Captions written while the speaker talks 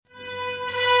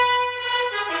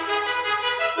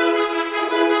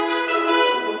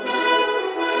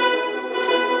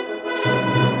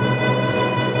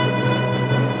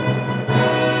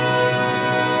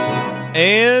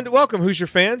And welcome, Hoosier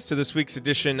fans, to this week's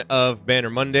edition of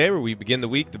Banner Monday, where we begin the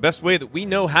week the best way that we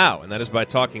know how, and that is by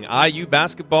talking IU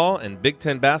basketball and Big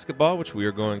Ten basketball, which we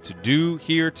are going to do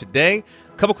here today.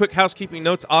 A couple quick housekeeping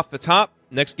notes off the top.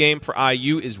 Next game for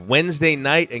IU is Wednesday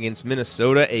night against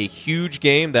Minnesota, a huge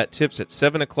game that tips at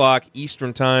 7 o'clock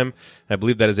Eastern Time. I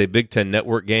believe that is a Big Ten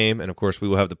Network game, and of course we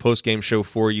will have the post-game show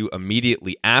for you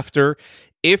immediately after.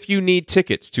 If you need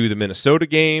tickets to the Minnesota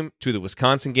game, to the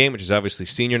Wisconsin game, which is obviously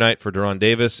senior night for Deron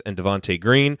Davis and Devontae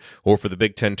Green, or for the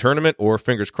Big Ten tournament, or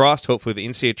fingers crossed, hopefully the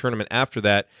NCAA tournament after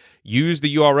that, use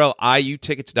the URL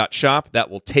iutickets.shop. That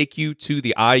will take you to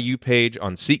the IU page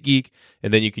on SeatGeek,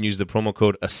 and then you can use the promo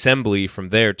code ASSEMBLY from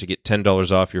there to get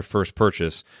 $10 off your first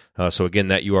purchase. So again,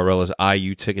 that URL is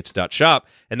iutickets.shop.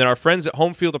 And then our friends at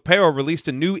Home Field Apparel released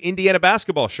a new Indiana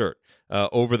basketball shirt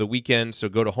over the weekend. So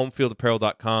go to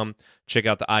homefieldapparel.com, check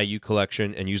out the IU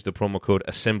collection, and use the promo code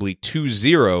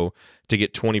ASSEMBLY20 to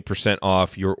get 20%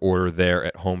 off your order there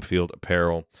at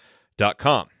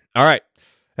homefieldapparel.com. All right.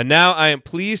 And now I am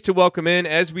pleased to welcome in,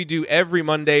 as we do every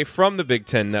Monday from the Big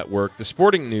Ten Network, the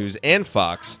Sporting News, and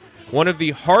Fox, one of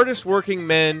the hardest working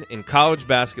men in college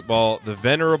basketball, the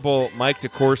venerable Mike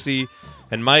DeCourcy.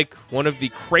 And Mike, one of the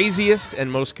craziest and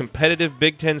most competitive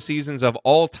Big Ten seasons of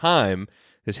all time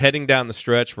is heading down the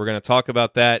stretch. We're going to talk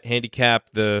about that, handicap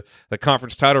the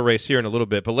conference title race here in a little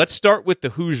bit. But let's start with the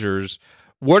Hoosiers.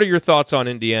 What are your thoughts on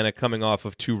Indiana coming off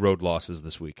of 2 road losses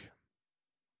this week?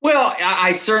 Well,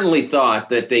 I certainly thought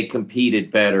that they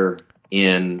competed better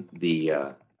in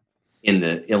the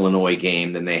Illinois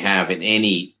game than they have in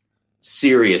any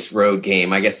serious road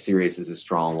game. I guess serious is a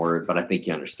strong word, but I think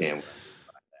you understand what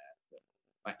I mean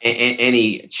by that.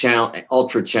 Any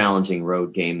ultra challenging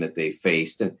road game that they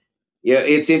faced. And yeah,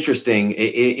 it's interesting.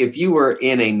 If you were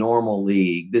in a normal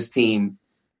league, this team,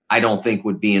 I don't think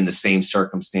would be in the same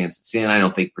circumstance it's in. I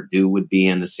don't think Purdue would be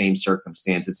in the same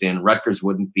circumstance it's in. Rutgers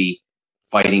wouldn't be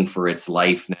fighting for its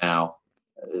life now.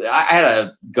 I had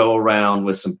a go around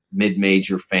with some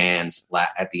mid-major fans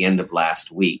at the end of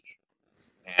last week,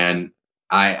 and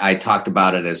I talked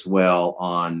about it as well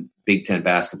on Big Ten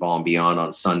Basketball and Beyond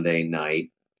on Sunday night,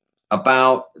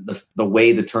 about the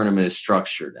way the tournament is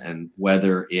structured and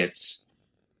whether it's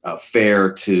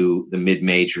fair to the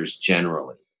mid-majors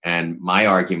generally. And my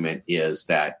argument is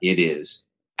that it is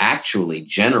actually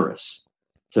generous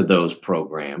to those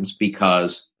programs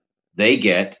because they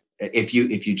get, if you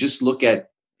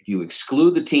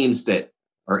exclude the teams that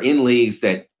are in leagues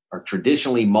that are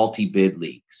traditionally multi-bid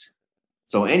leagues,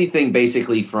 so anything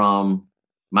basically from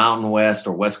Mountain West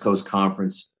or West Coast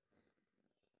Conference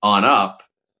on up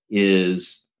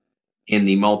is in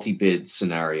the multi-bid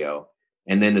scenario.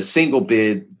 And then the single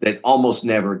bid that almost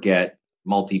never get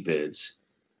multi-bids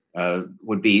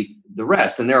would be the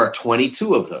rest. And there are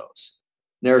 22 of those.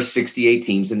 There are 68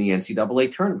 teams in the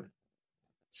NCAA tournament.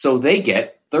 So they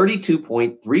get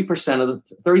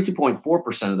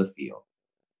 32.4% of the field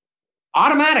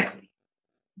automatically,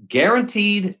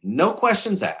 guaranteed, no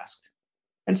questions asked.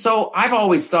 And so I've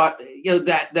always thought,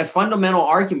 that fundamental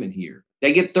argument here,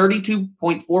 they get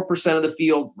 32.4% of the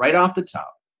field right off the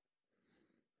top.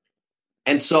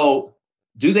 And so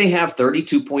do they have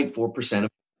 32.4% of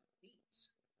teams?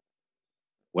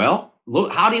 Well,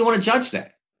 look, how do you want to judge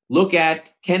that? Look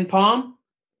at Ken Pom.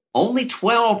 Only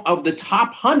 12 of the top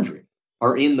 100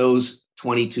 are in those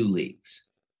 22 leagues.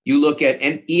 You look at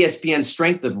ESPN's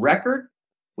strength of record,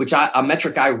 which a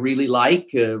metric I really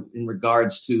like in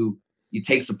regards to you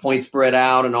take the point spread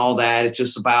out and all that. It's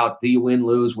just about do you win,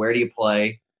 lose, where do you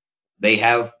play? They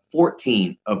have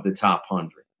 14 of the top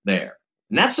 100 there.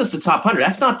 And that's just the top 100.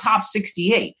 That's not top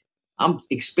 68. I'm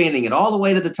expanding it all the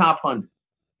way to the top 100.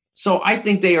 So I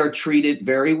think they are treated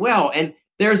very well. And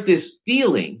there's this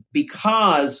feeling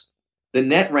because the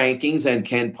net rankings and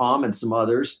Ken Pom and some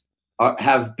others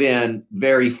have been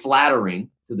very flattering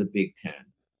to the Big Ten,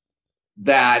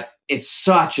 that it's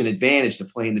such an advantage to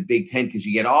play in the Big Ten because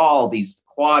you get all these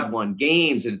quad one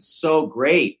games and it's so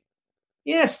great.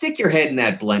 Yeah, stick your head in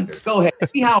that blender. Go ahead,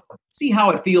 see how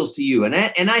it feels to you. And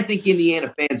I think Indiana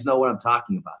fans know what I'm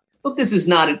talking about. Look, this is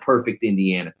not a perfect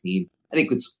Indiana team. I think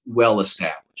it's well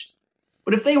established.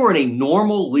 But if they were in a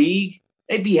normal league,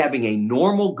 they'd be having a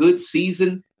normal good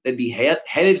season. They'd be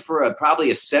headed for probably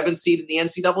a 7 seed in the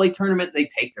NCAA tournament. They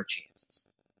take their chances.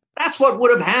 That's what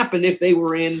would have happened if they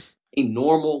were in a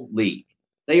normal league.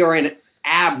 They are in an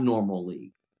abnormal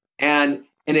league. And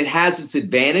it has its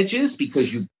advantages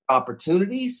because you've got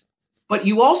opportunities, but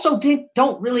you also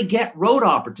don't really get road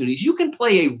opportunities. You can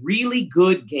play a really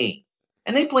good game.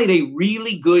 And they played a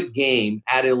really good game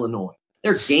at Illinois.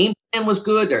 Their game plan was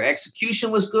good. Their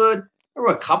execution was good. There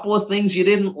were a couple of things you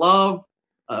didn't love,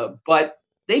 but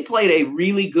they played a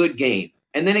really good game.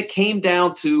 And then it came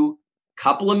down to a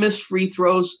couple of missed free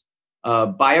throws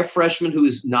by a freshman who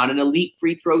is not an elite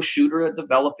free throw shooter, a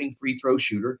developing free throw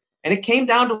shooter. And it came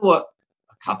down to a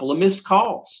couple of missed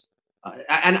calls.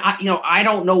 I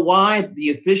don't know why the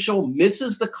official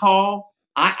misses the call.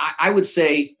 I would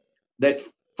say that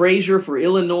Frazier for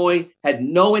Illinois had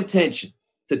no intention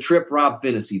to trip Rob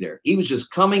Finney there. He was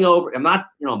just coming over. I'm not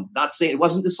saying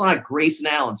this was not Grayson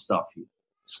Allen stuff here.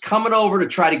 He's coming over to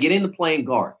try to get in the playing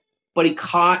guard, but he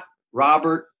caught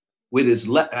Robert with his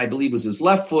I believe it was his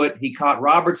left foot. He caught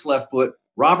Robert's left foot.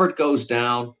 Robert goes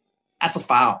down. That's a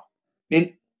foul. I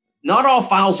mean, not all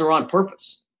fouls are on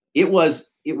purpose. It was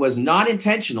not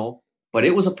intentional, but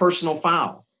it was a personal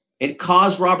foul. It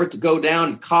caused Robert to go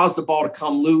down, it caused the ball to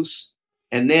come loose,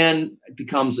 and then it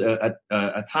becomes a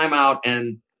timeout,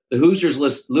 and the Hoosiers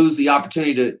lose the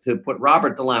opportunity to put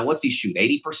Robert at the line. What's he shoot,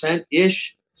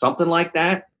 80%-ish, something like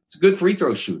that? It's a good free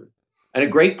throw shooter and a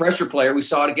great pressure player. We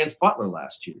saw it against Butler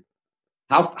last year.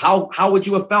 How would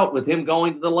you have felt with him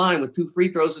going to the line with 2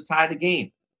 free throws to tie the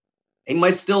game? He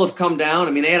might still have come down.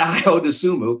 I mean, they had Ayo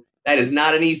Dosunmu. That is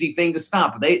not an easy thing to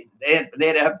stop. They had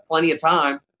to have plenty of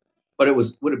time, but it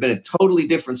would have been a totally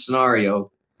different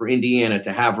scenario for Indiana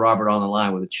to have Robert on the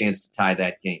line with a chance to tie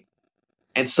that game.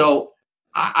 And so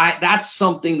that's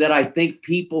something that I think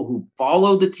people who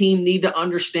follow the team need to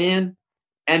understand,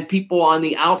 and people on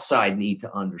the outside need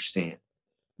to understand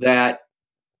that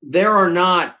there are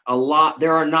not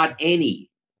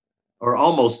any or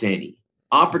almost any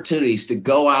opportunities to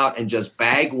go out and just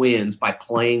bag wins by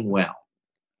playing well.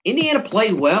 Indiana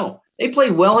played well. They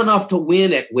played well enough to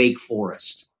win at Wake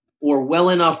Forest, or well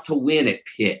enough to win at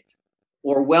Pitt,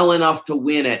 or well enough to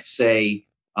win at, say,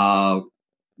 Oklahoma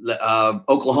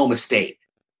State.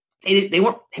 They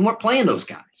weren't playing those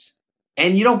guys,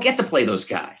 and you don't get to play those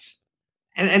guys.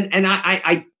 And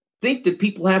I think that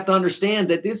people have to understand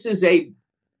that this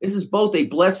is both a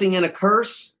blessing and a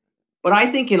curse. But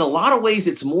I think in a lot of ways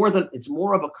it's more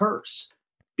of a curse,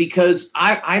 because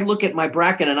I look at my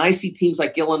bracket and I see teams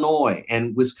like Illinois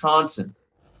and Wisconsin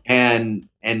and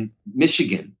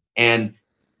Michigan, and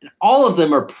all of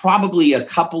them are probably a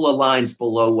couple of lines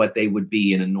below what they would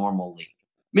be in a normal league.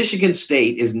 Michigan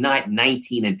State is not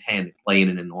 19-10 playing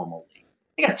in a normal league.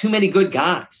 They got too many good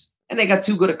guys, and they got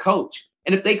too good a coach.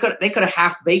 And if they could have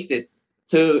half-baked it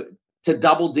to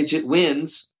double-digit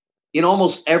wins in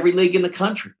almost every league in the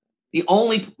country. The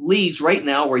only leagues right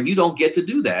now where you don't get to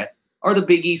do that are the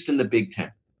Big East and the Big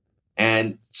Ten.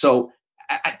 And so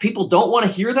people don't want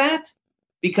to hear that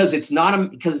because it's not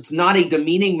a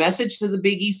demeaning message to the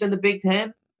Big East and the Big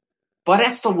Ten, but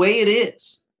that's the way it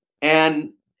is.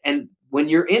 And when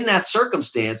you're in that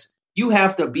circumstance, you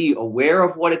have to be aware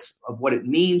of what it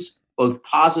means, both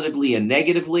positively and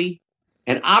negatively.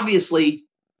 And obviously,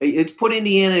 it's put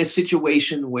Indiana in a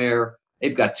situation where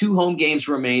they've got 2 home games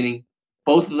remaining.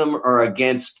 Both of them are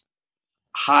against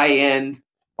high-end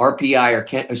RPI or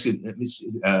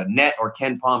net or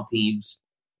Ken Pom teams.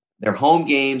 They're home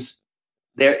games.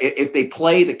 If they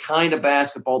play the kind of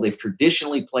basketball they've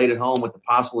traditionally played at home, with the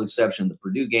possible exception of the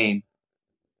Purdue game,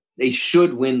 they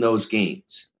should win those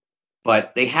games.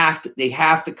 But they have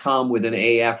to come with an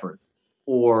A effort,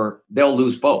 or they'll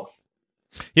lose both.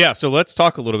 Yeah, so let's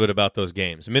talk a little bit about those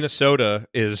games. Minnesota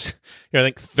is, I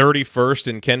think, 31st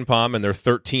in Ken Pom, and they're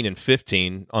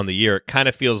 13-15 on the year. It kind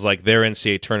of feels like their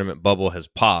NCAA tournament bubble has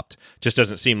popped. Just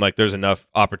doesn't seem like there's enough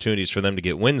opportunities for them to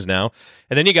get wins now.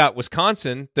 And then you got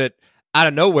Wisconsin that out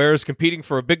of nowhere is competing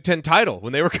for a Big Ten title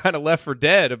when they were kind of left for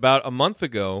dead about a month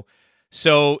ago.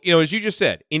 So, as you just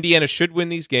said, Indiana should win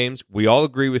these games. We all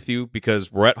agree with you because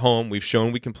we're at home. We've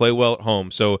shown we can play well at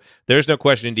home. So there's no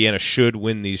question Indiana should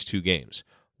win these 2 games.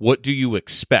 What do you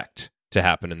expect to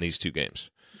happen in these 2 games?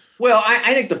 Well,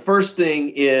 I think the first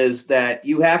thing is that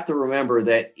you have to remember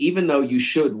that even though you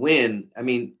should win, I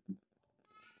mean,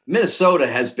 Minnesota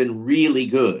has been really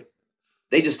good.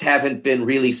 They just haven't been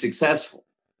really successful.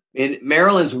 And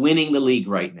Maryland's winning the league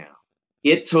right now.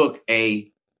 It took a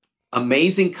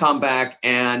amazing comeback,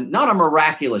 and not a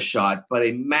miraculous shot, but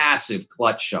a massive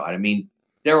clutch shot. I mean,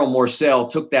 Daryl Morcell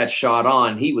took that shot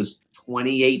on. He was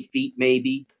 28 feet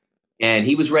maybe, and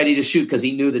he was ready to shoot because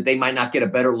he knew that they might not get a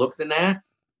better look than that.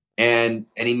 And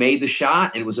he made the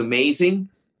shot, and it was amazing.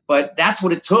 But that's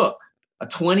what it took, a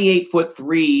 28-foot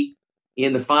three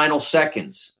in the final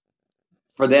seconds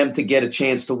for them to get a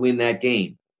chance to win that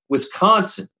game.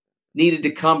 Wisconsin needed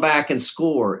to come back and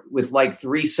score with like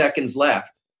 3 seconds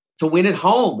left to win at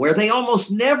home, where they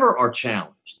almost never are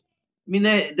challenged. I mean,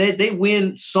 they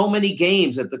win so many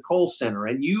games at the Kohl Center,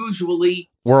 and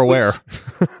usually we're aware.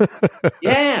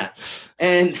 Yeah,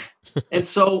 and And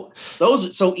so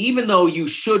even though you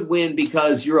should win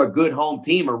because you're a good home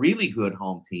team, a really good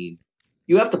home team,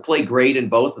 you have to play great in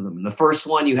both of them. In the first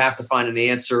one, you have to find an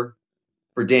answer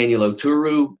for Daniel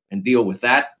Oturu and deal with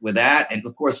that. And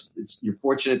of course, you're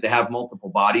fortunate to have multiple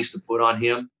bodies to put on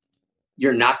him.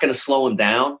 You're not going to slow him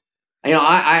down.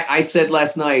 I said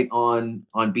last night on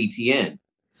BTN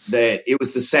that it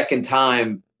was the second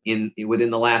time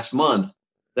within the last month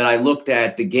that I looked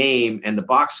at the game and the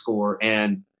box score,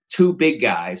 and two big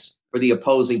guys for the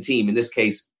opposing team. In this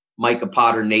case, Micah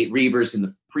Potter, Nate Reavers. In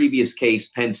the previous case,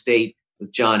 Penn State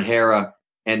with John Harrah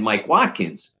and Mike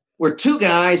Watkins, where two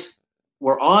guys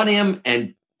were on him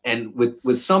and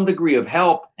with some degree of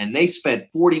help, and they spent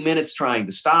 40 minutes trying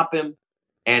to stop him.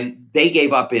 And they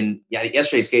gave up in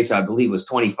yesterday's case, I believe, was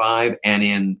 25. And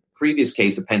in previous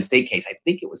case, the Penn State case, I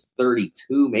think it was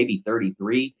 32, maybe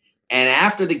 33. And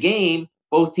after the game,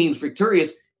 both teams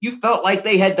victorious, you felt like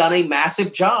they had done a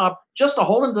massive job just to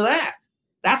hold him to that.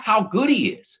 That's how good he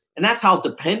is. And that's how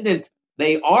dependent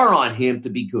they are on him to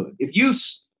be good. If you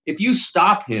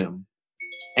stop him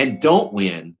and don't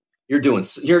win, you're doing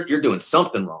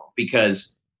something wrong,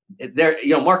 because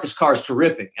Marcus Carr is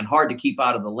terrific and hard to keep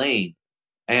out of the lane.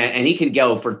 And he can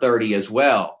go for 30 as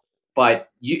well. But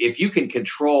if you can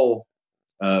control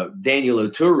Daniel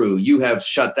Oturu, you have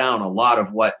shut down a lot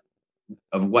of what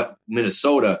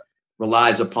Minnesota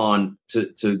relies upon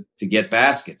to get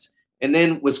baskets. And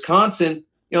then Wisconsin,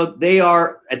 they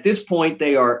are at this point,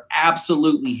 they are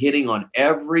absolutely hitting on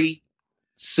every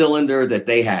cylinder that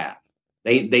they have.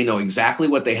 They know exactly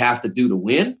what they have to do to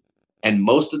win, and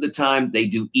most of the time they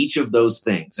do each of those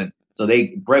things. And so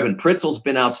Brevin Pritzel's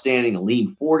been outstanding. Aleem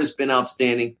Ford has been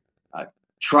outstanding.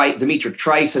 Demetric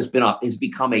Trice has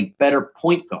become a better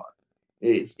point guard.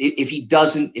 He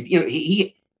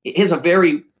has a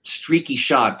very streaky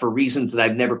shot for reasons that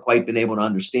I've never quite been able to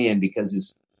understand, because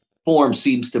his form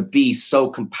seems to be so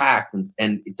compact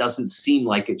and it doesn't seem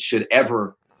like it should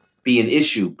ever be an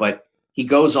issue. But he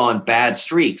goes on bad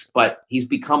streaks, but he's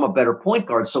become a better point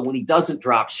guard. So when he doesn't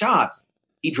drop shots,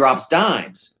 he drops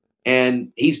dimes.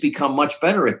 And he's become much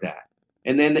better at that.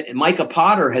 And then Micah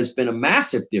Potter has been a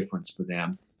massive difference for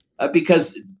them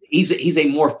because he's a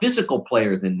more physical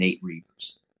player than Nate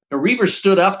Reavers. Now, Reavers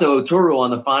stood up to Oturu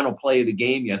on the final play of the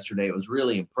game yesterday. It was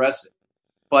really impressive.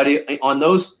 But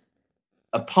against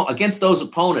those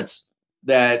opponents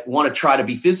that want to try to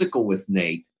be physical with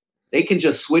Nate, they can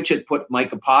just switch it, put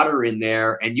Micah Potter in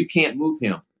there, and you can't move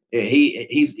him.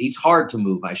 He's hard to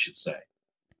move, I should say.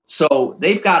 So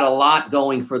they've got a lot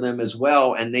going for them as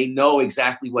well, and they know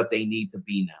exactly what they need to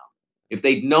be now. If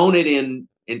they'd known it in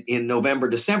November,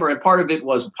 December, and part of it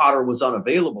was Potter was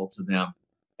unavailable to them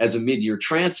as a mid-year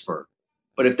transfer,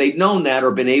 but if they'd known that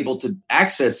or been able to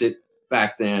access it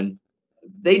back then,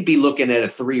 they'd be looking at a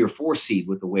 3 or 4 seed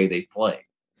with the way they play.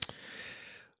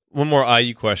 One more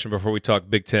IU question before we talk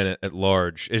Big Ten at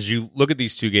large. As you look at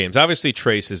these two games, obviously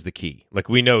Trace is the key. Like,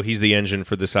 we know he's the engine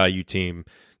for this IU team.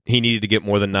 He needed to get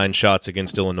more than 9 shots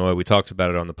against Illinois. We talked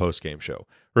about it on the postgame show.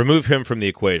 Remove him from the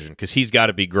equation because he's got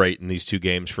to be great in these two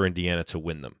games for Indiana to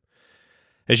win them.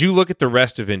 As you look at the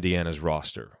rest of Indiana's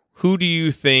roster, who do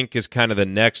you think is kind of the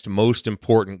next most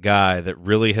important guy that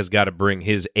really has got to bring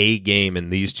his A game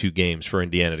in these two games for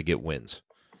Indiana to get wins?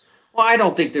 Well, I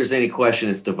don't think there's any question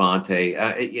it's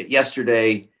Devontae.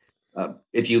 Yesterday,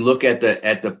 if you look at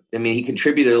he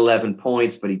contributed 11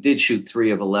 points, but he did shoot 3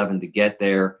 of 11 to get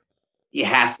there. He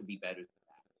has to be better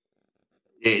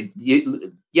than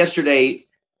that. Yesterday,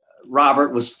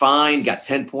 Robert was fine, got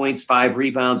 10 points, 5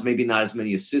 rebounds, maybe not as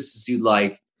many assists as you'd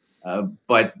like,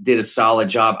 but did a solid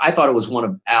job. I thought it was one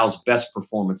of Al's best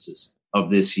performances of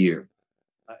this year.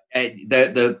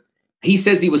 He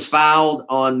says he was fouled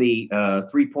on the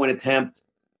 3-point attempt.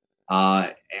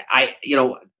 I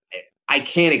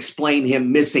can't explain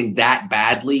him missing that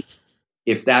badly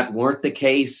if that weren't the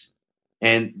case.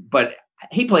 But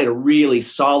he played a really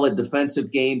solid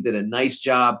defensive game, did a nice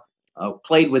job,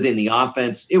 played within the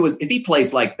offense. If he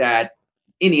plays like that,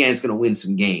 Indiana's going to win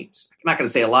some games. I'm not going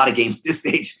to say a lot of games at this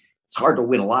stage. It's hard to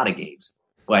win a lot of games,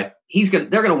 but they're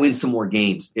going to win some more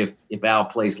games if Al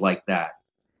plays like that.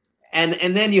 And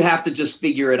then you have to just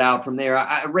figure it out from there.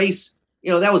 Race,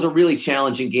 that was a really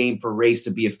challenging game for Race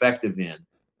to be effective in.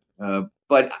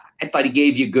 But I thought he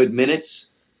gave you good minutes,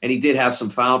 and he did have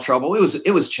some foul trouble.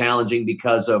 It was challenging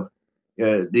because of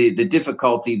the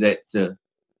difficulty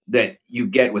that you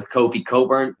get with Kofi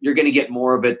Coburn. You're going to get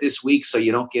more of it this week, so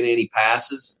you don't get any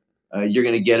passes. You're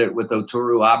going to get it with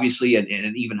Oturu, obviously, at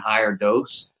an even higher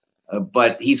dose.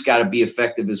 But he's got to be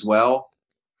effective as well.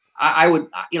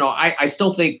 I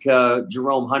still think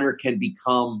Jerome Hunter can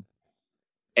become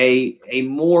a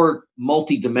more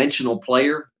multi-dimensional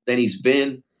player than he's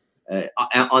been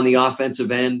on the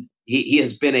offensive end. He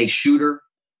has been a shooter,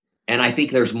 and I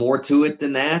think there's more to it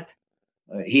than that.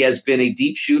 He has been a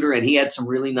deep shooter, and he had some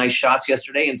really nice shots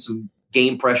yesterday in some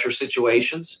game pressure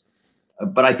situations.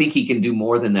 But I think he can do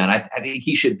more than that. I think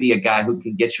he should be a guy who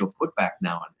can get you a putback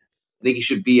now and then. I think he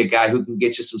should be a guy who can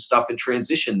get you some stuff in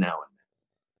transition now and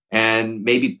then, and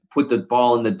maybe put the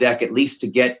ball in the deck at least to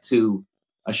get to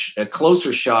a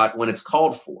closer shot when it's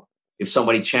called for. If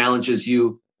somebody challenges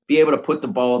you, be able to put the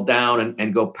ball down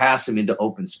and go pass him into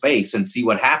open space and see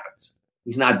what happens.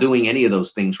 He's not doing any of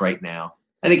those things right now.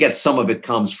 I think that some of it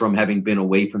comes from having been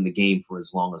away from the game for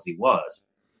as long as he was.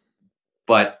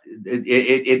 But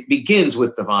it begins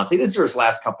with Devontae. This is his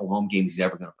last couple home games he's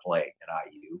ever going to play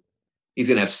at IU. He's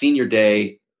going to have senior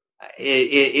day.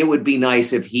 It would be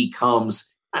nice if he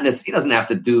comes. He doesn't have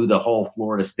to do the whole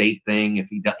Florida State thing if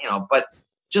he does, but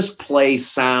just play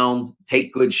sound,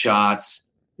 take good shots,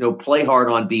 play hard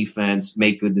on defense,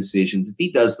 make good decisions. If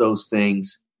he does those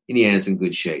things, Indiana's in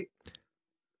good shape.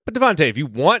 But Devontae, if you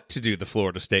want to do the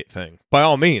Florida State thing, by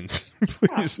all means,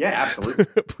 please. Yeah, absolutely.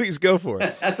 Please go for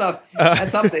it. That's up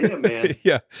to him, man.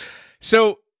 Yeah.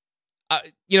 So,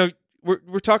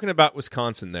 we're talking about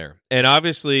Wisconsin there, and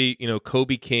obviously,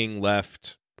 Kobe King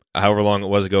left however long it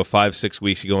was ago, 5-6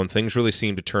 weeks ago, and things really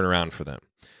seemed to turn around for them.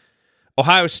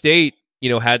 Ohio State,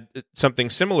 had something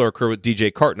similar occur with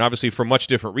DJ Carton, obviously for much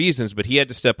different reasons, but he had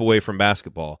to step away from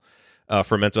basketball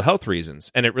for mental health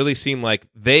reasons. And it really seemed like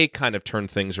they kind of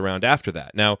turned things around after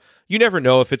that. Now, you never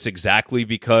know if it's exactly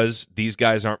because these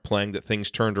guys aren't playing that things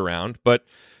turned around, but,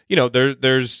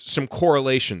 there's some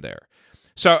correlation there.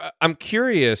 So I'm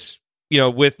curious,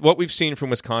 with what we've seen from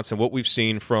Wisconsin, what we've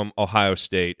seen from Ohio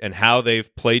State, and how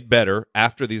they've played better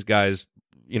after these guys,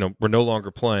 were no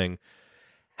longer playing.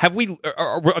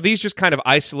 Are these just kind of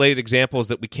isolated examples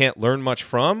that we can't learn much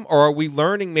from, or are we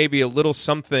learning maybe a little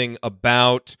something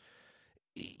about,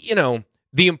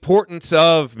 the importance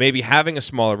of maybe having a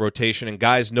smaller rotation and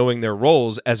guys knowing their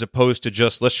roles as opposed to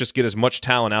just let's just get as much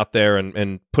talent out there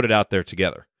and put it out there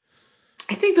together?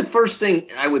 I think the first thing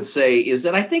I would say is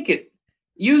that I think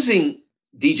using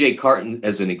DJ Carton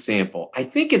as an example, I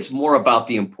think it's more about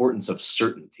the importance of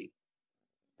certainty.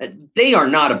 They are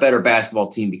not a better basketball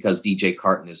team because DJ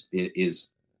Carton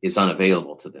is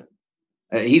unavailable to them.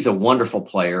 He's a wonderful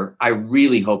player. I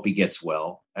really hope he gets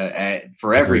well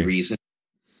for every reason.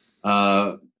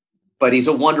 But he's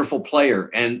a wonderful player,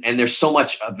 and there's so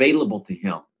much available to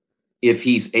him if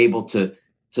he's able to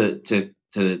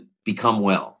become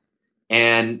well.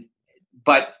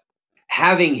 But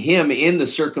having him in the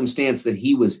circumstance that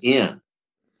he was in,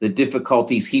 the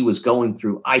difficulties he was going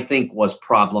through, I think was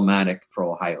problematic for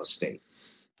Ohio State.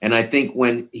 And I think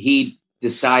when he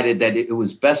decided that it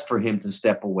was best for him to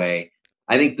step away,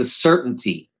 I think the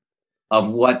certainty of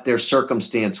what their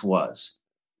circumstance was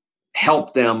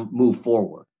helped them move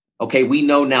forward. Okay, we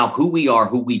know now who we are,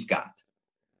 who we've got.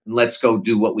 And let's go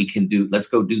do what we can do. Let's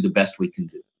go do the best we can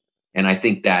do. And I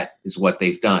think that is what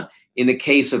they've done. In the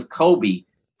case of Kobe,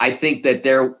 I think that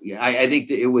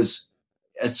it was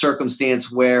a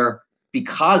circumstance where,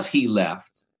 because he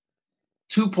left,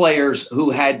 two players who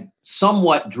had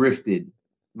somewhat drifted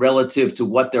relative to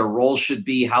what their roles should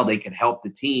be, how they could help the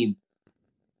team,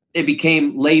 they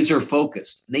became laser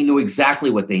focused. They knew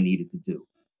exactly what they needed to do.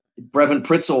 Brevin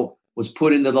Pritzel was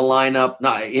put into the lineup,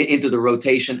 into the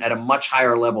rotation at a much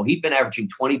higher level. He'd been averaging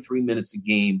 23 minutes a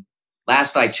game.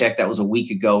 Last I checked, that was a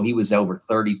week ago, he was over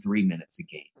 33 minutes a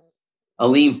game.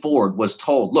 Aleem Ford was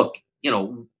told, look,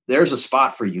 there's a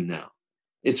spot for you now.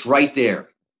 It's right there.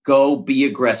 Go be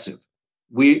aggressive.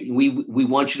 We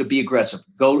want you to be aggressive.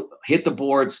 Go hit the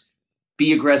boards,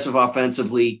 be aggressive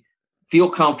offensively, feel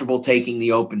comfortable taking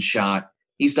the open shot.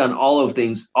 He's done all of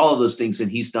those things,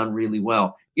 and he's done really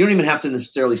well. You don't even have to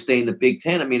necessarily stay in the Big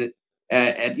Ten. I mean,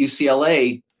 at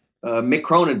UCLA, Mick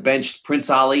Cronin benched Prince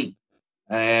Ali,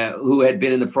 who had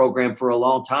been in the program for a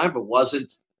long time, but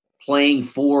wasn't playing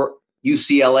for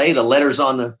UCLA. The letters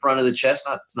on the front of the chest,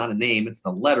 it's not a name, it's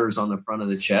the letters on the front of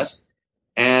the chest.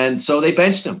 And so they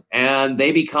benched him, and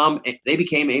they became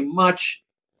a much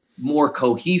more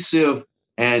cohesive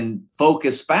and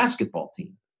focused basketball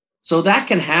team. So that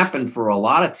can happen for a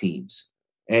lot of teams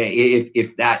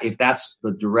if that's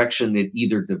the direction it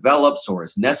either develops or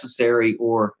is necessary,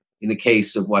 or in the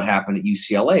case of what happened at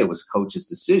UCLA, it was coach's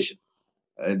decision.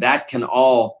 That can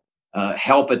all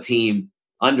help a team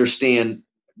understand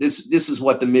this is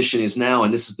what the mission is now,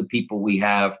 and this is the people we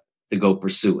have to go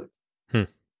pursue it.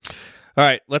 All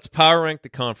right, let's power rank the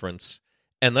conference.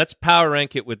 And let's power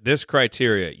rank it with this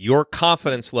criteria: your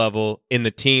confidence level in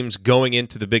the teams going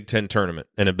into the Big Ten tournament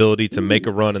and ability to make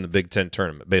a run in the Big Ten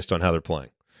tournament based on how they're playing.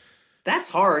 That's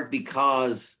hard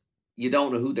because you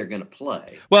don't know who they're going to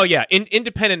play. Well, yeah,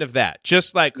 independent of that,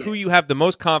 just like who you have the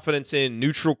most confidence in,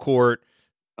 neutral court,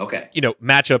 okay,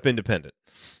 matchup independent.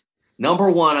 Number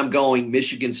one, I'm going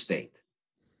Michigan State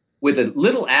with a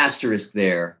little asterisk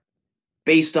there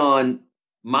based on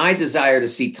my desire to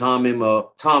see Tom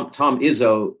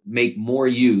Izzo make more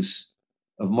use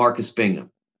of Marcus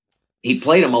Bingham. He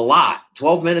played him a lot,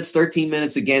 12 minutes, 13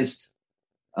 minutes against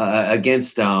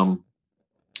Garza,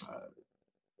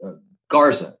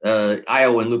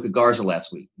 Iowa and Luka Garza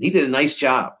last week. He did a nice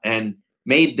job and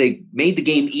made the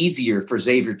game easier for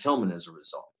Xavier Tillman as a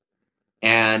result.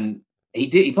 And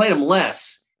he played him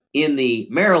less in the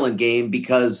Maryland game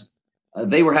because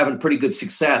they were having pretty good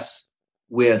success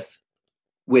with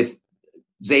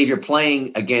Xavier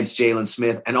playing against Jalen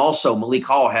Smith. And also Malik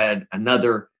Hall had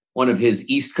another one of his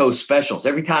East Coast specials.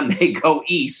 Every time they go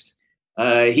east,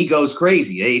 he goes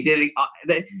crazy. He did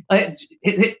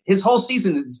his whole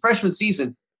season, his freshman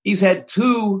season. He's had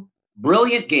two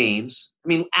brilliant games. I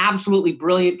mean, absolutely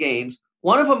brilliant games.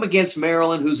 One of them against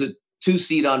Maryland, who's a 2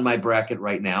 seed on my bracket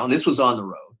right now, and this was on the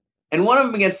road. And one of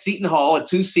them against Seton Hall, a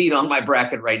 2 seed on my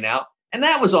bracket right now, and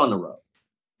that was on the road.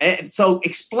 And so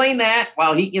explain that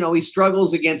while he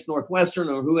struggles against Northwestern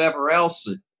or whoever else,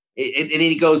 and then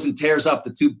he goes and tears up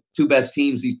the two best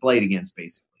teams he's played against,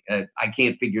 basically. I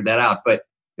can't figure that out. But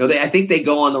I think they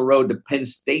go on the road to Penn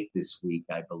State this week,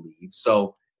 I believe.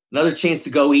 So another chance to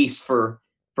go east for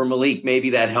Malik. Maybe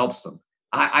that helps them.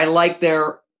 I like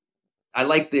the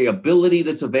ability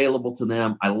that's available to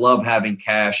them. I love having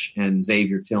Cash and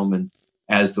Xavier Tillman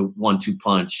as the 1-2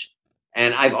 punch.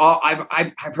 And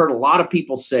I've heard a lot of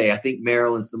people say I think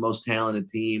Maryland's the most talented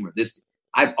team or this.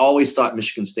 I've always thought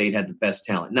Michigan State had the best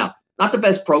talent. Now, not the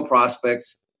best pro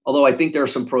prospects, although I think there are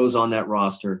some pros on that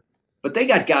roster, but they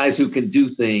got guys who can do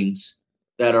things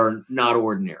that are not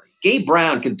ordinary. Gabe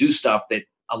Brown can do stuff that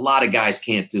a lot of guys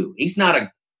can't do. He's not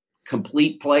a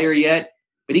complete player yet,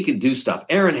 but he can do stuff.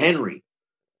 Aaron Henry,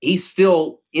 he's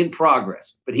still in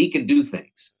progress, but he can do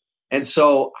things. And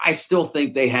so I still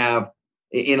think they have,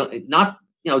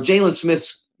 Jalen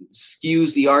Smith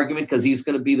skews the argument because he's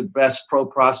going to be the best pro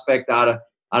prospect out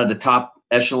of the top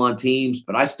echelon teams,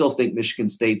 but I still think Michigan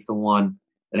State's the one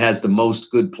that has the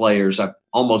most good players. I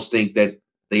almost think that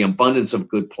the abundance of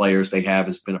good players they have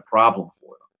has been a problem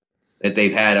for them. That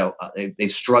they've had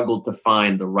they've struggled to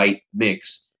find the right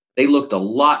mix. They looked a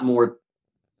lot more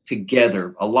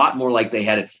together, a lot more like they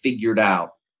had it figured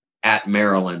out at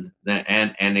Maryland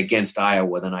and against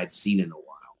Iowa than I'd seen in a while.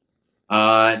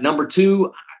 Number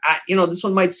two, this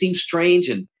one might seem strange,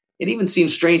 and it even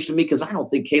seems strange to me because I don't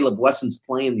think Caleb Wesson's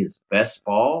playing his best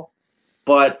ball,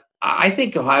 but I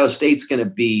think Ohio State's going to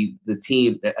be a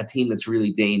team that's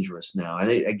really dangerous now. And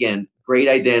again, great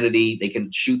identity. They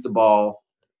can shoot the ball.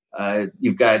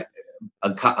 You've got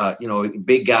a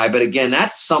big guy, but again,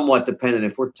 that's somewhat dependent.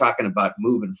 If we're talking about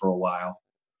moving for a while,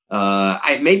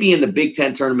 maybe in the Big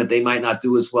Ten tournament they might not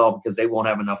do as well because they won't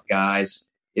have enough guys.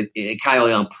 Kyle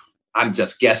Young, I'm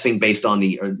just guessing based on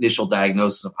the initial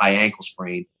diagnosis of high ankle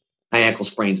sprain. High ankle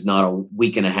sprain's not a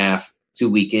week and a half,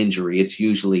 2-week injury. It's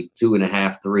usually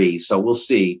 2.5, 3. So we'll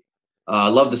see.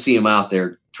 Love to see him out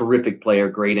there. Terrific player,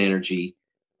 great energy.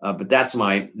 But that's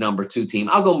my number 2 team.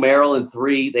 I'll go Maryland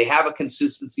 3. They have a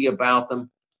consistency about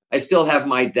them. I still have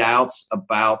my doubts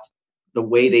about the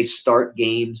way they start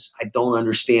games. I don't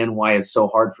understand why it's so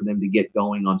hard for them to get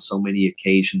going on so many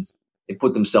occasions. They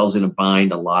put themselves in a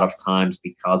bind a lot of times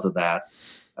because of that.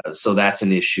 So that's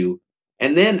an issue.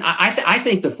 And then I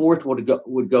think the fourth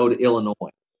would go to Illinois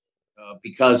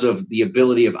because of the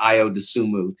ability of Ayo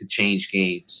Dosunmu to change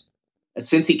games.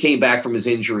 Since he came back from his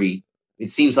injury, it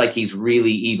seems like he's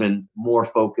really even more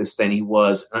focused than he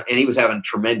was. And he was having a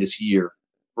tremendous year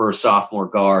for a sophomore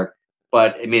guard.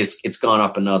 But, I mean, it's gone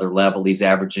up another level. He's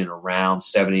averaging around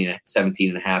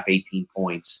 17.5, 18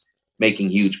 points, making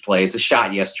huge plays. A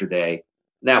shot yesterday,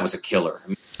 that was a killer. I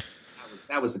mean,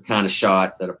 that was the kind of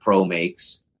shot that a pro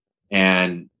makes.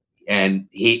 And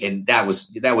that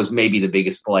was maybe the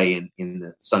biggest play in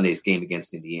the Sunday's game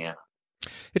against Indiana.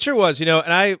 It sure was, and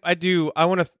I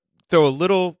want to throw a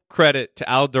little credit to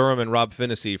Al Durham and Rob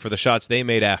Finney for the shots they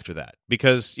made after that.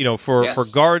 Because, for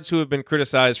guards who have been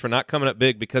criticized for not coming up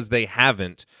big because they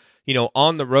haven't,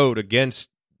 on the road against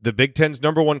the Big Ten's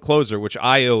number 1 closer, which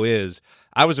Ayo is,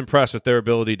 I was impressed with their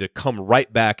ability to come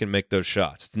right back and make those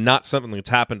shots. It's not something that's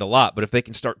happened a lot, but if they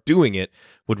can start doing it,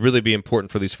 would really be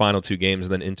important for these final 2 games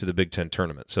and then into the Big Ten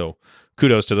tournament. So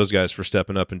kudos to those guys for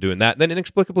stepping up and doing that. Then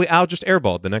inexplicably, Al just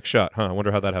airballed the next shot. I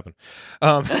wonder how that happened.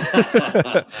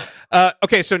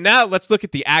 Okay, so now let's look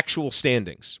at the actual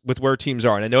standings with where teams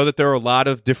are. And I know that there are a lot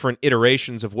of different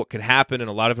iterations of what could happen and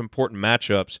a lot of important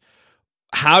matchups.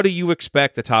 How do you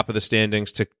expect the top of the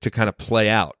standings to kind of play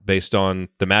out based on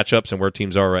the matchups and where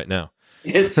teams are right now?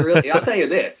 It's really, I'll tell you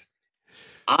this.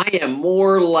 I am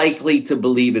more likely to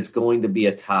believe it's going to be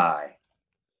a tie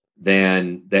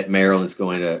than that Maryland is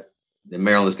going to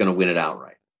win it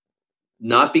outright.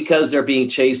 Not because they're being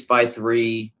chased by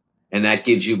 3 and that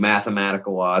gives you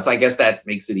mathematical odds. I guess that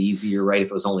makes it easier, right?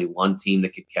 If it was only one team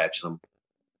that could catch them.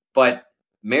 But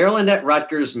Maryland at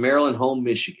Rutgers, Maryland home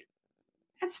Michigan.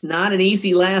 That's not an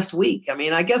easy last week. I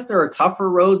mean, I guess there are tougher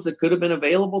roads that could have been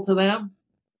available to them.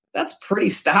 That's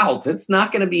pretty stout. It's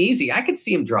not going to be easy. I could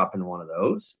see him dropping one of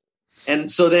those. And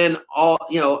so then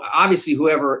obviously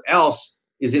whoever else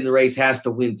is in the race has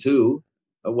to win too,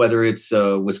 whether it's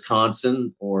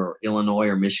Wisconsin or Illinois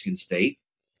or Michigan State.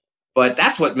 But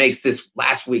that's what makes this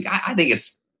last week. I think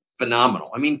it's phenomenal.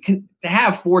 I mean, to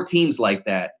have 4 teams like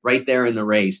that right there in the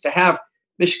race, to have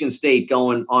Michigan State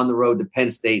going on the road to Penn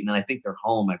State, and I think they're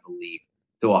home, I believe,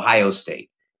 to Ohio State,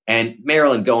 and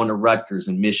Maryland going to Rutgers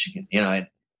and Michigan, and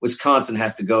Wisconsin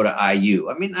has to go to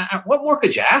IU. I mean, what more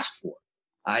could you ask for?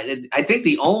 I think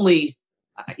the only,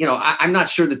 I'm not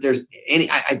sure that there's any.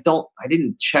 I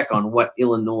didn't check on what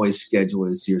Illinois' schedule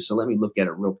is here, so let me look at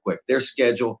it real quick. Their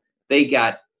schedule, they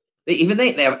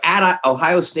have at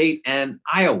Ohio State and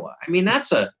Iowa. I mean, that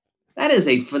is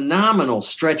a phenomenal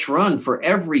stretch run for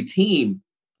every team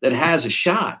that has a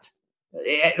shot.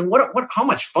 And how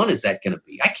much fun is that going to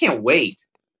be? I can't wait.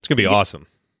 It's going to be awesome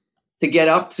to get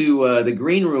up to the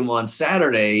green room on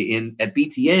Saturday at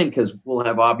BTN, because we'll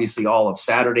have obviously all of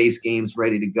Saturday's games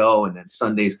ready to go, and then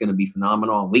Sunday's going to be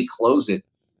phenomenal. And we close it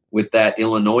with that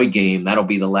Illinois game. That'll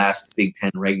be the last Big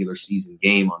Ten regular season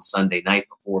game on Sunday night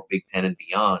before Big Ten and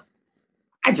beyond.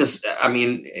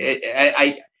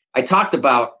 I talked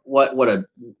about what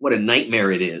a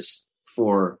nightmare it is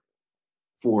for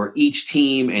each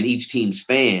team and each team's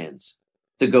fans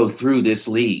to go through this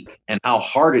league, and how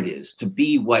hard it is to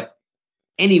be what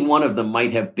any one of them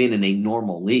might have been in a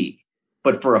normal league.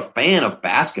 But for a fan of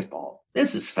basketball,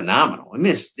 this is phenomenal. I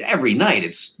mean, every night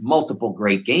it's multiple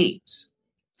great games.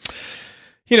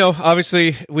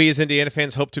 Obviously, we as Indiana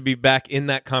fans hope to be back in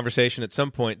that conversation at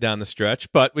some point down the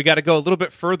stretch, but we got to go a little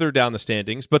bit further down the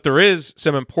standings. But there is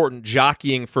some important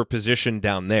jockeying for position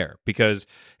down there, because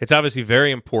it's obviously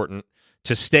very important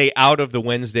to stay out of the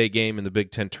Wednesday game in the Big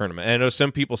Ten tournament. And I know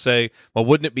some people say, well,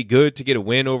 wouldn't it be good to get a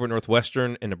win over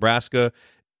Northwestern and Nebraska?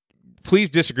 Please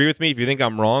disagree with me if you think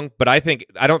I'm wrong, but I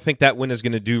don't think that win is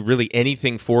going to do really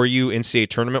anything for you NCAA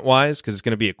tournament-wise, because it's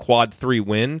going to be a quad 3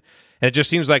 win. And it just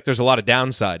seems like there's a lot of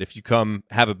downside. If you come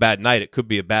have a bad night, it could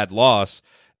be a bad loss,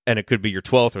 and it could be your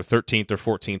 12th or 13th or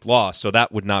 14th loss. So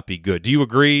that would not be good. Do you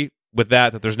agree with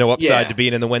that there's no upside to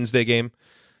being in the Wednesday game?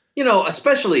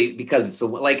 Especially because it's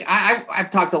like I've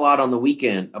talked a lot on the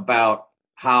weekend about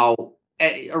how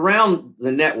around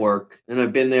the network, and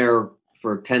I've been there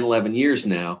for 10, 11 years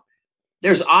now,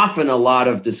 there's often a lot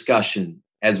of discussion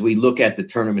as we look at the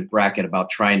tournament bracket about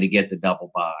trying to get the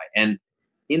double bye. And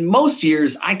in most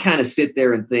years, I kind of sit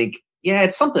there and think, yeah,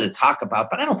 it's something to talk about,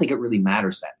 but I don't think it really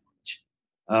matters that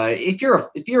much. If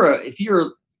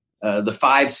you're the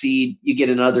 5 seed, you get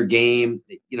another game,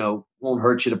 won't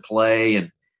hurt you to play,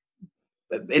 and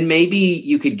maybe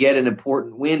you could get an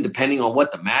important win depending on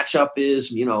what the matchup is,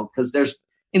 because there's,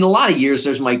 in a lot of years,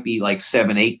 there's might be like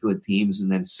 7, 8 good teams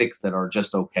and then 6 that are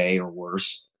just okay or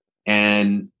worse.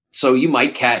 And so you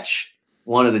might catch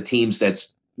one of the teams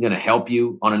that's going to help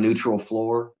you on a neutral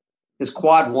floor. Because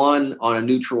quad 1 on a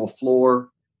neutral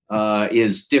floor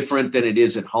is different than it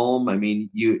is at home. I mean,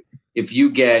 if you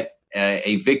get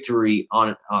a victory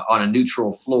on a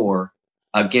neutral floor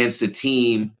against a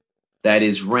team that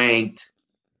is ranked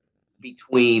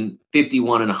between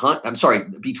 51 and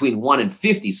 100, between 1 and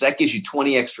 50. So that gives you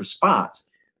 20 extra spots.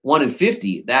 1 and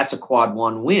 50, that's a quad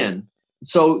 1 win.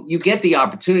 So you get the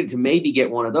opportunity to maybe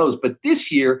get one of those. But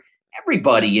this year,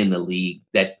 everybody in the league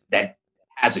that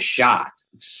has a shot,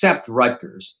 except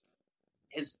Rutgers,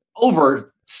 is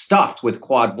overstuffed with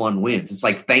quad 1 wins. It's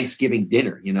like Thanksgiving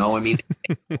dinner, I mean,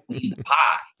 they need the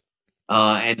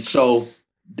pie. And so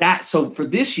for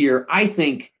this year, I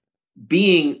think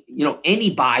being,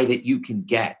 any bye that you can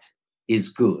get is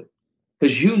good,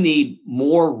 because you need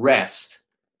more rest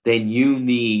than you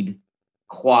need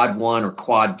quad 1 or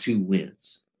quad 2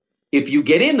 wins. if you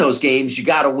get in those games, you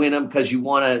got to win them because you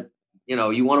want to,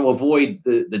 you want to avoid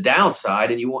the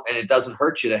downside, and it doesn't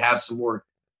hurt you to have some more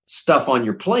stuff on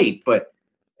your plate. But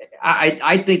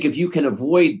I think if you can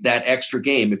avoid that extra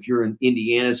game, if you're in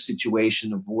Indiana's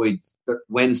situation, avoid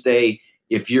Wednesday.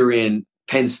 If you're in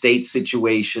Penn State's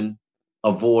situation,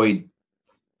 avoid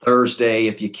Thursday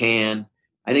if you can.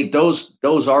 I think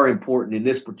those are important in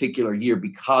this particular year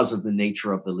because of the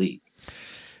nature of the league.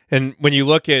 And when you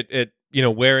look at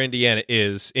where Indiana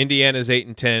is, Indiana's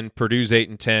 8-10, Purdue's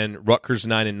 8-10, Rutgers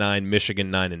 9-9,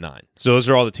 Michigan 9-9. So those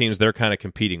are all the teams they're kind of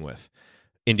competing with.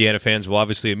 Indiana fans will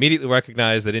obviously immediately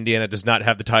recognize that Indiana does not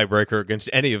have the tiebreaker against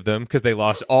any of them because they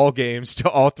lost all games to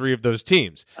all three of those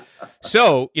teams.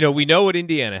 So, we know what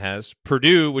Indiana has.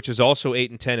 Purdue, which is also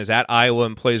 8-10, is at Iowa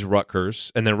and plays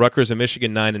Rutgers. And then Rutgers and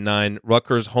Michigan 9-9.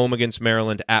 Rutgers home against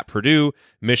Maryland at Purdue.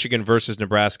 Michigan versus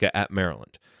Nebraska at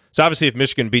Maryland. So obviously if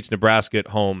Michigan beats Nebraska at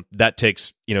home, that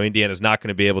takes, Indiana's not going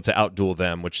to be able to outduel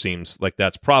them, which seems like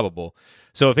that's probable.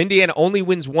 So if Indiana only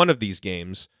wins one of these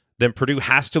games, then Purdue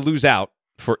has to lose out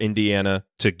for Indiana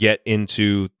to get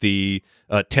into the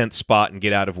 10th spot and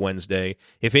get out of Wednesday.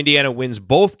 If Indiana wins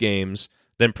both games,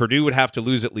 then Purdue would have to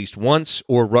lose at least once,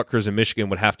 or Rutgers and Michigan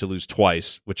would have to lose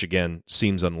twice, which again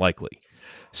seems unlikely.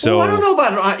 So I don't know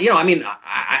about,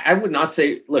 I would not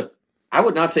say, look, I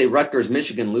would not say Rutgers,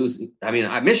 Michigan lose. I mean,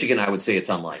 Michigan, I would say it's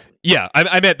unlikely. Yeah,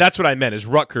 I meant that's what I meant is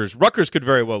Rutgers. Rutgers could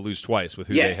very well lose twice with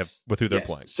who they're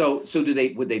playing. So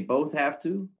would they both have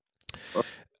to? Or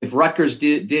if Rutgers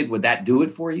did, would that do it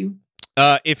for you?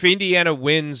 If Indiana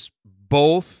wins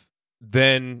both,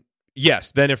 then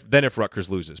yes. Then if Rutgers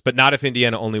loses, but not if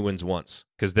Indiana only wins once,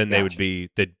 because then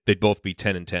they'd both be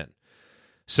 10-10.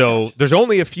 So there's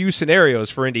only a few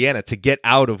scenarios for Indiana to get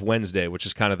out of Wednesday, which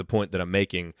is kind of the point that I'm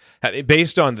making.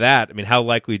 Based on that, I mean, how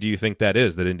likely do you think that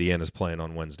is that Indiana's playing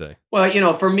on Wednesday?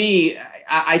 Well, for me,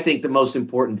 I think the most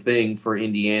important thing for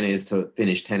Indiana is to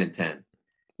finish 10-10.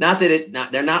 Not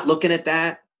that they're not looking at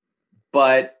that,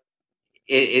 but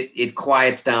it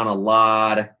quiets down a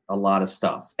lot of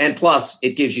stuff. And plus,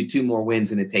 it gives you 2 more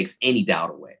wins and it takes any doubt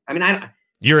away. I mean,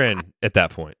 you're in at that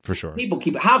point for sure. People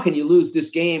how can you lose this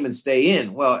game and stay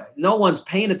in? Well, no one's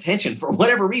paying attention for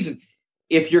whatever reason.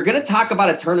 If you're going to talk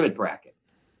about a tournament bracket,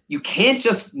 you can't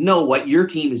just know what your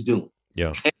team is doing. Yeah.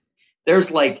 Okay? There's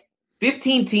like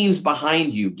 15 teams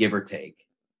behind you, give or take,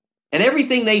 and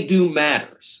everything they do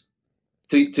matters.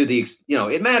 To the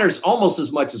it matters almost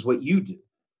as much as what you do.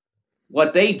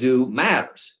 What they do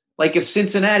matters. Like if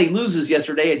Cincinnati loses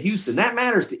yesterday at Houston, that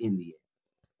matters to Indiana.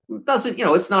 It doesn't,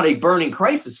 it's not a burning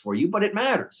crisis for you, but it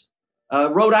matters.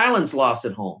 Rhode Island's lost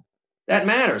at home. That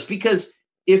matters because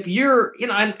if you're,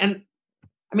 and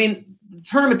I mean, the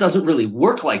tournament doesn't really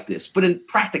work like this, but in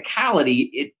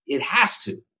practicality, it has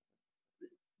to.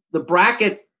 The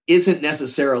bracket isn't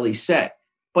necessarily set,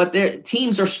 but their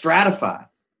teams are stratified.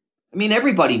 I mean,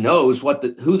 everybody knows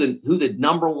who the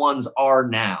number ones are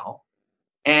now,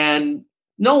 and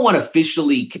no one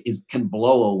officially can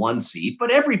blow a 1 seed,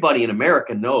 but everybody in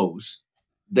America knows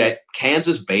that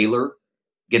Kansas, Baylor,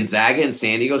 Gonzaga, and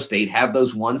San Diego State have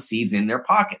those 1 seeds in their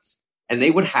pockets, and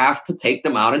they would have to take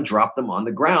them out and drop them on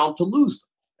the ground to lose them.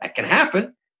 That can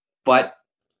happen, but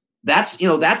that's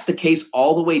the case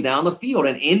all the way down the field,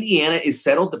 and Indiana is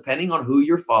settled, depending on who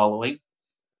you're following,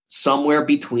 somewhere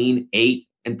between 8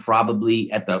 and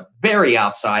probably at the very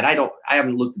outside. I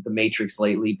haven't looked at the matrix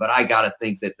lately, but I got to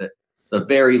think that the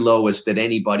very lowest that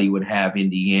anybody would have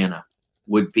Indiana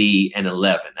would be an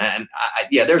 11. And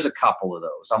there's a couple of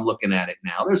those. I'm looking at it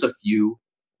now. There's a few,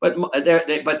 but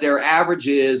their average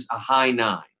is a high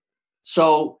 9.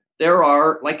 So there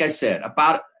are, like I said,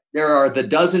 there are the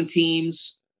dozen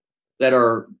teams that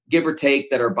are, give or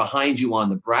take, that are behind you on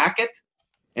the bracket.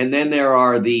 And then there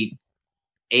are the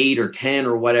 8 or 10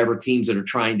 or whatever teams that are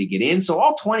trying to get in. So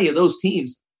all 20 of those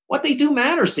teams, what they do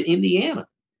matters to Indiana.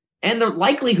 And the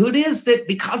likelihood is that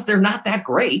because they're not that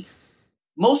great,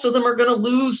 most of them are going to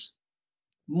lose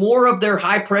more of their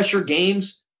high pressure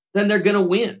games than they're going to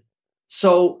win.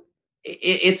 So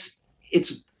it's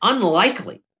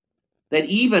unlikely that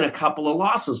even a couple of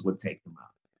losses would take them out.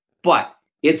 But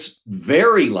it's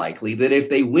very likely that if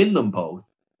they win them both,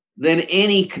 then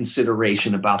any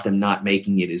consideration about them not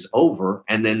making it is over,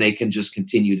 and then they can just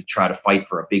continue to try to fight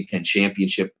for a Big Ten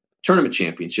championship, tournament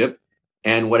championship,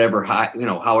 and however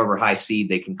high seed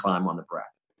they can climb on the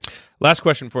bracket. Last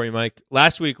question for you, Mike.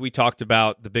 Last week we talked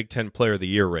about the Big Ten Player of the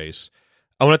Year race.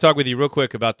 I want to talk with you real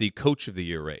quick about the Coach of the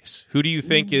Year race. Who do you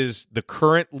think is the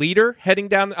current leader heading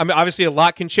down? I mean, obviously a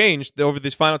lot can change over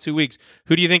these final 2 weeks.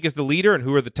 Who do you think is the leader, and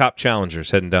who are the top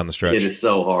challengers heading down the stretch? It is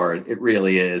so hard. It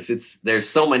really is. There's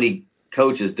so many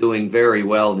coaches doing very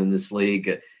well in this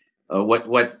league.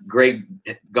 what Greg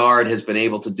Gard has been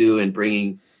able to do in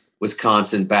bringing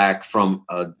Wisconsin back from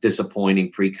a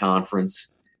disappointing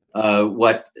pre-conference.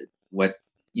 What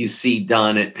you see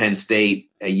done at Penn State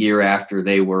a year after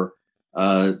they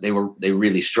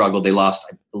really struggled. They lost,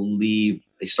 I believe,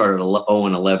 they started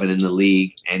 0-11 in the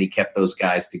league, and he kept those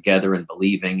guys together and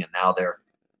believing. And now they're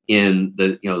in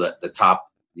the top,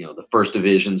 the first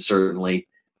division certainly.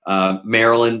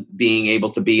 Maryland being able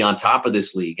to be on top of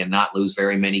this league and not lose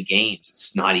very many games.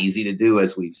 It's not easy to do,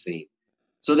 as we've seen.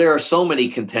 So there are so many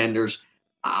contenders.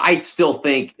 I still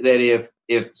think that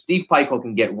if Steve Peichel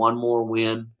can get one more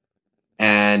win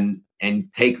and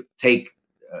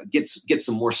get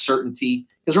some more certainty,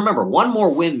 because remember, one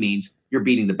more win means you're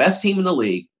beating the best team in the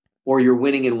league, or you're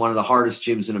winning in one of the hardest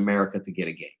gyms in America to get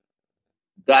a game.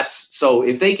 So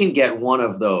if they can get one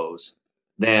of those,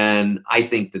 then I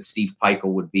think that Steve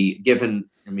Peichel would be given.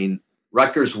 I mean,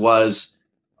 Rutgers was,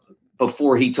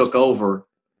 before he took over,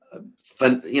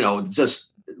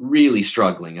 just really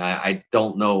struggling. I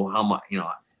don't know how much,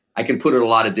 I can put it a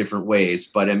lot of different ways,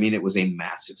 but I mean, it was a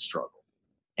massive struggle.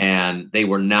 And they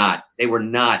were not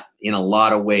in a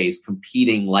lot of ways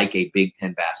competing like a Big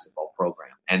Ten basketball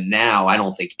program. And now I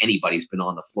don't think anybody's been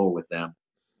on the floor with them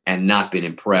and not been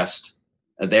impressed.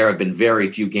 There have been very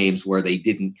few games where they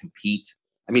didn't compete.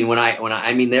 I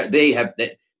mean, they have,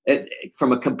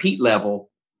 from a compete level,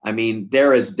 I mean,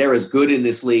 they're as good in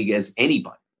this league as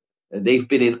anybody. They've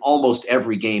been in almost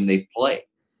every game they've played.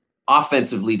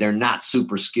 Offensively, they're not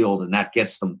super skilled, and that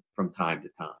gets them from time to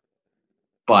time.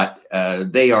 But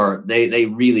they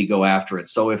really go after it.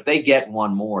 So if they get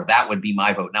one more, that would be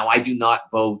my vote. Now, I do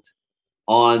not vote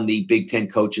on the Big Ten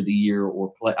Coach of the Year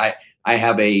or play. I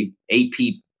have a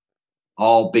AP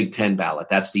All Big Ten ballot.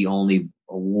 That's the only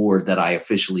award that I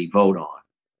officially vote on.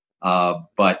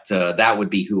 But that would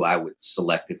be who I would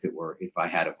select if I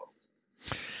had a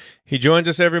vote. He joins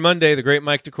us every Monday, the great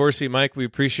Mike DeCourcy. Mike, we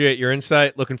appreciate your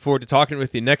insight. Looking forward to talking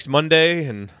with you next Monday,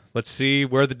 and let's see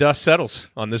where the dust settles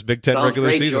on this Big Ten regular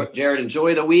great, season. Jared,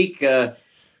 enjoy the week. Hope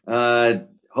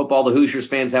all the Hoosiers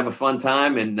fans have a fun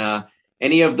time, and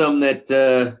any of them that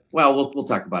we'll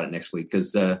talk about it next week,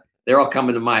 because they're all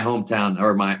coming to my hometown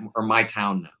or my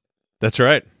town now. That's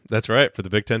right for the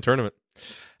Big Ten tournament.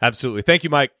 Absolutely. Thank you,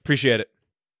 Mike. Appreciate it.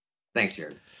 Thanks,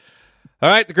 Jared. All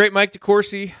right, the great Mike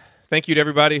DeCourcy. Thank you to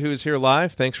everybody who's here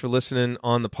live. Thanks for listening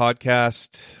on the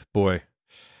podcast. Boy,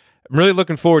 I'm really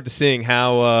looking forward to seeing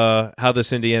how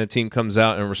this Indiana team comes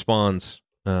out and responds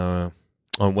on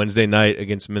Wednesday night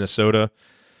against Minnesota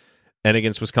and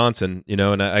against Wisconsin.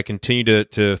 And I continue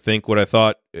to think what I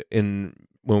thought when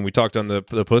we talked on the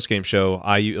postgame show,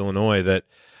 IU Illinois, that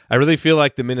I really feel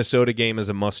like the Minnesota game is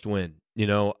a must-win.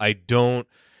 I don't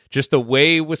just the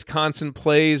way Wisconsin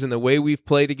plays and the way we've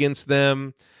played against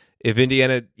them. If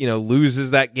Indiana,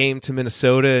 loses that game to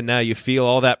Minnesota and now you feel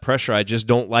all that pressure, I just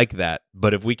don't like that.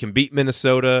 But if we can beat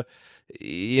Minnesota,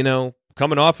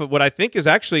 coming off of what I think is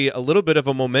actually a little bit of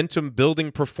a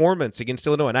momentum-building performance against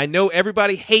Illinois, and I know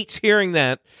everybody hates hearing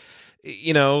that,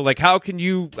 like how can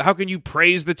you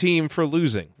praise the team for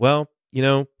losing? Well,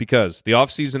 because the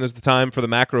offseason is the time for the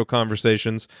macro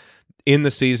conversations. In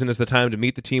the season is the time to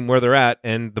meet the team where they're at,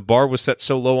 and the bar was set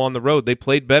so low on the road. They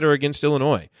played better against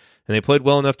Illinois, and they played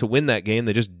well enough to win that game.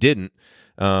 They just didn't.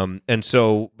 And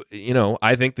so,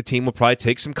 I think the team will probably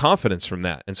take some confidence from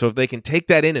that. And so if they can take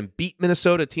that in and beat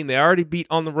Minnesota, a team they already beat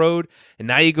on the road, and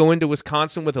now you go into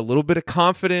Wisconsin with a little bit of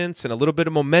confidence and a little bit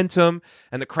of momentum,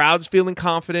 and the crowd's feeling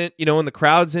confident, and the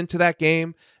crowd's into that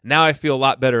game, now I feel a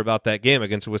lot better about that game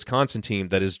against a Wisconsin team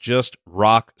that is just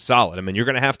rock solid. I mean, you're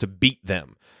going to have to beat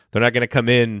them. They're not going to come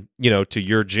in, to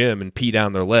your gym and pee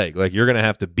down their leg. Like, you're going to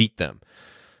have to beat them.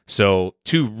 So,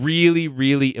 two really,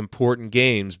 really important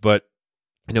games. But,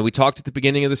 we talked at the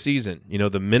beginning of the season,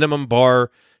 the minimum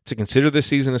bar to consider this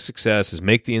season a success is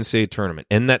make the NCAA tournament.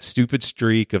 End that stupid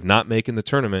streak of not making the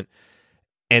tournament.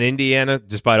 And Indiana,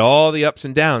 despite all the ups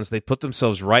and downs, they put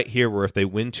themselves right here where if they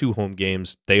win 2 home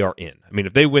games, they are in. I mean,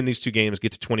 if they win these 2 games,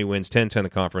 get to 20 wins, 10-10 in the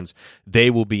conference, they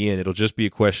will be in. It'll just be a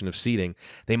question of seeding.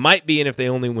 They might be in if they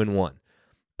only win 1.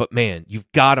 But, man, you've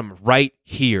got them right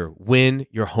here. Win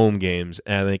your home games.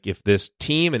 And I think if this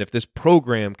team and if this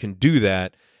program can do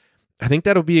that, I think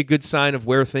that'll be a good sign of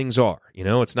where things are.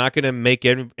 It's not going to make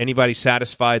anybody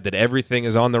satisfied that everything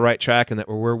is on the right track and that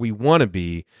we're where we want to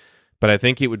be. But I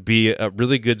think it would be a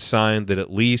really good sign that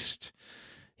at least,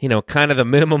 kind of the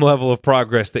minimum level of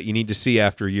progress that you need to see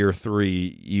after year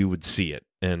 3, you would see it.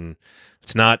 And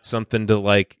it's not something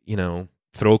to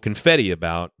throw confetti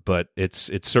about, but it's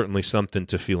certainly something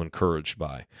to feel encouraged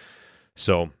by.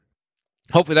 So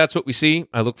hopefully that's what we see.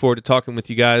 I look forward to talking with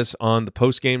you guys on the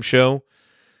post-game show.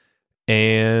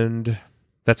 And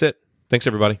that's it. Thanks,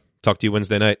 everybody. Talk to you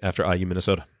Wednesday night after IU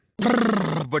Minnesota.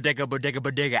 Bodega, bodega,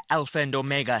 bodega, alpha and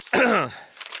omega.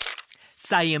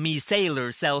 Siamese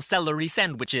sailors sell celery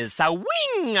sandwiches.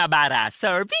 Sawing-a-bada,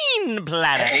 serving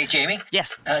platter. Hey, Jamie?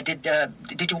 Yes?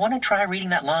 Did you want to try reading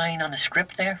that line on the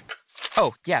script there?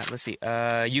 Oh, yeah, let's see.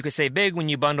 You could save big when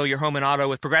you bundle your home and auto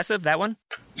with Progressive, that one?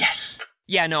 Yes.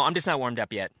 Yeah, no, I'm just not warmed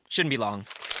up yet. Shouldn't be long.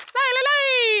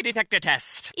 Detector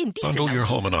test. Bundle your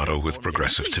home and auto with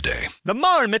Progressive today. The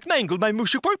marmot mangled my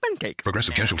mushy pork pancake.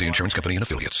 Progressive Casualty Insurance Company and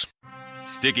Affiliates.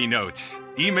 Sticky notes,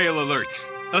 email alerts,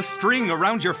 a string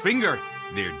around your finger.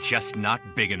 They're just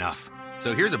not big enough.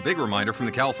 So here's a big reminder from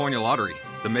the California Lottery.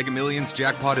 The Mega Millions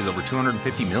jackpot is over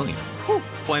 $250 million. Whew.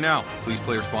 Play now. Please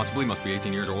play responsibly. Must be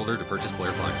 18 years or older to purchase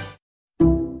player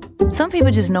plan. Some people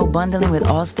just know bundling with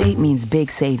Allstate means big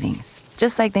savings.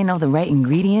 Just like they know the right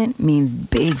ingredient means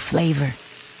big flavor.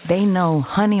 They know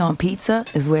honey on pizza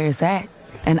is where it's at.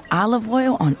 And olive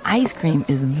oil on ice cream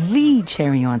is the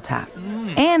cherry on top.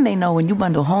 And they know when you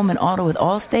bundle home and auto with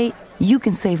Allstate, you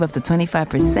can save up to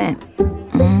 25%.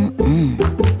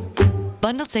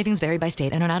 Bundled savings vary by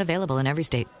state and are not available in every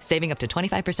state. Saving up to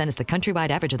 25% is the countrywide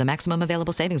average of the maximum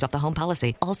available savings off the home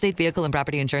policy. Allstate Vehicle and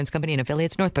Property Insurance Company and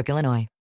Affiliates, Northbrook, Illinois.